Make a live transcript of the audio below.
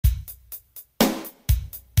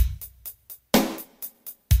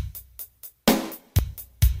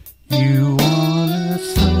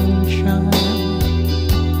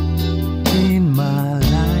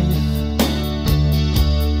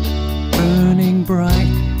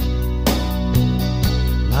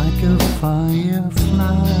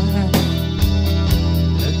firefly,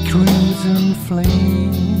 a crimson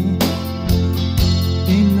flame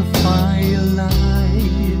in the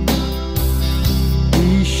firelight,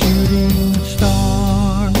 a shooting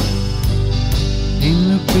star in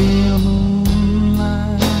the pale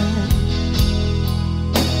moonlight.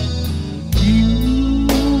 You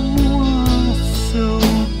are so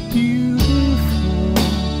beautiful.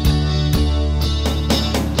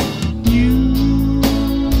 You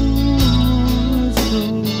are so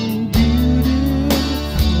beautiful.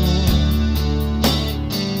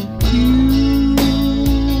 You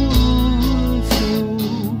are so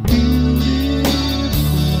beautiful.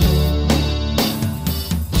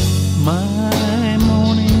 My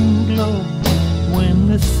morning glow when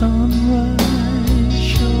the sunrise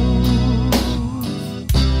shows.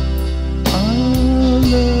 I'll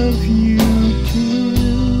love you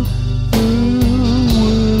till the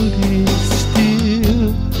world is still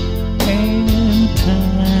and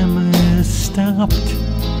time has stopped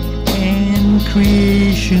and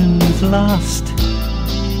creation's lost.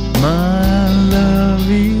 My love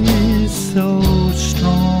is so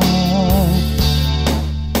strong.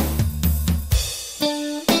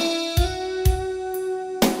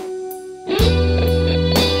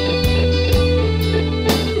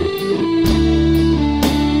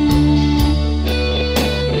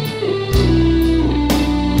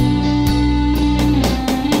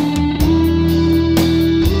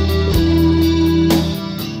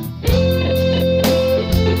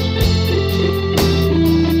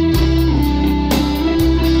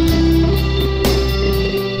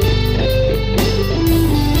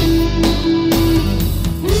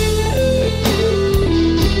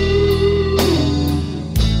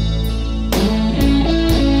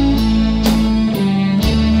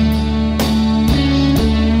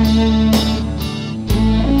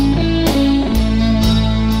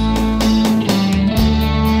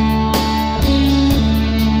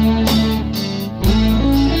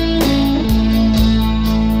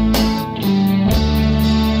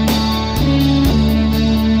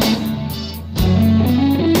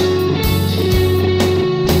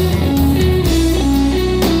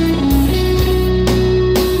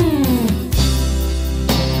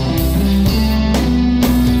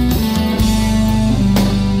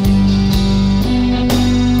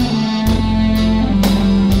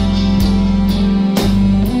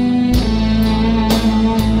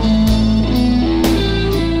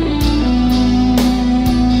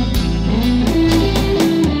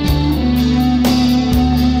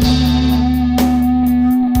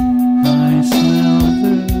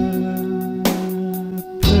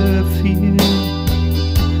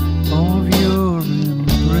 Of your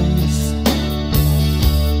embrace,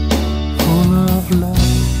 full of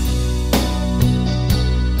love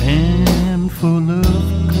and full of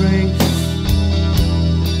grace,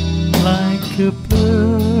 like a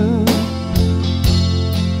bird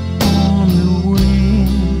on the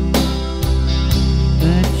wing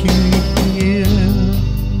that you hear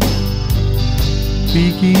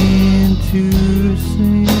begin to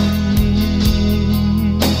sing.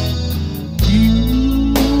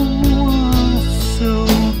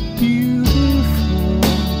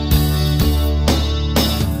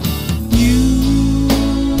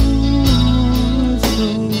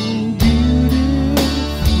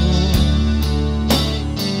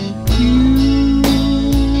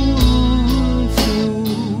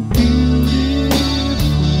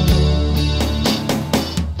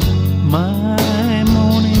 My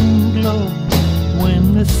morning glow when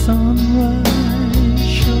the sunrise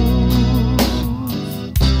shows.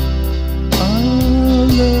 I'll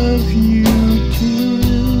love you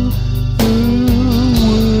till the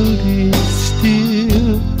world is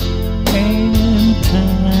still and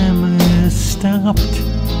time has stopped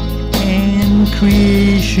and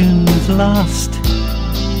creation's lost.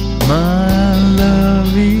 My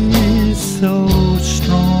love is so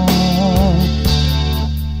strong.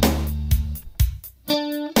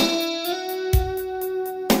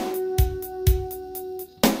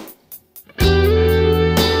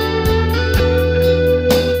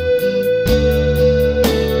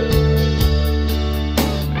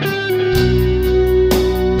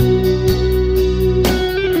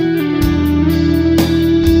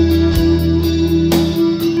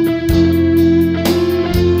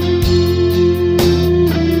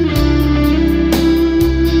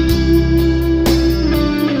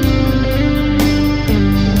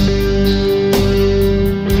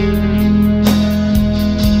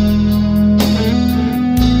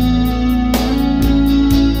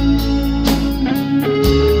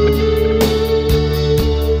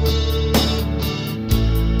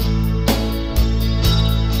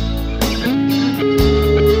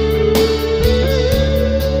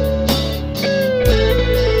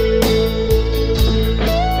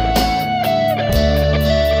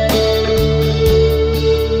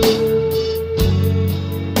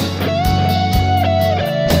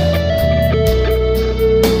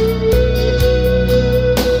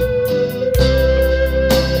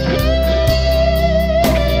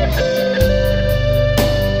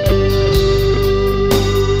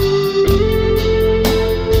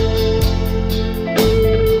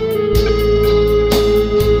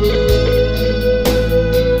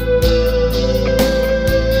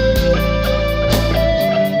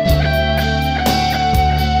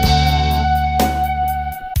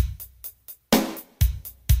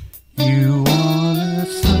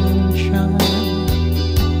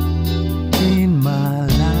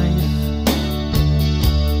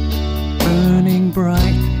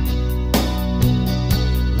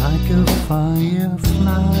 like a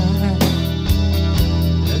firefly,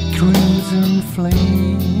 a crimson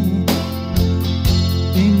flame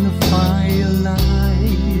in the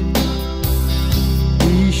firelight,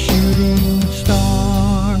 a shooting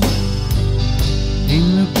star in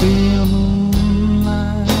the pale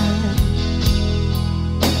moonlight.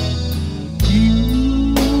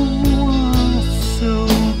 You are so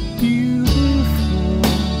beautiful.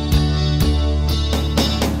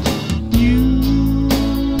 You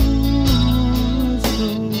are so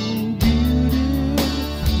beautiful.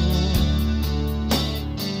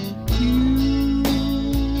 You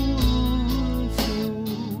are so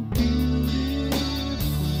beautiful.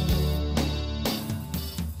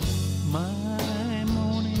 My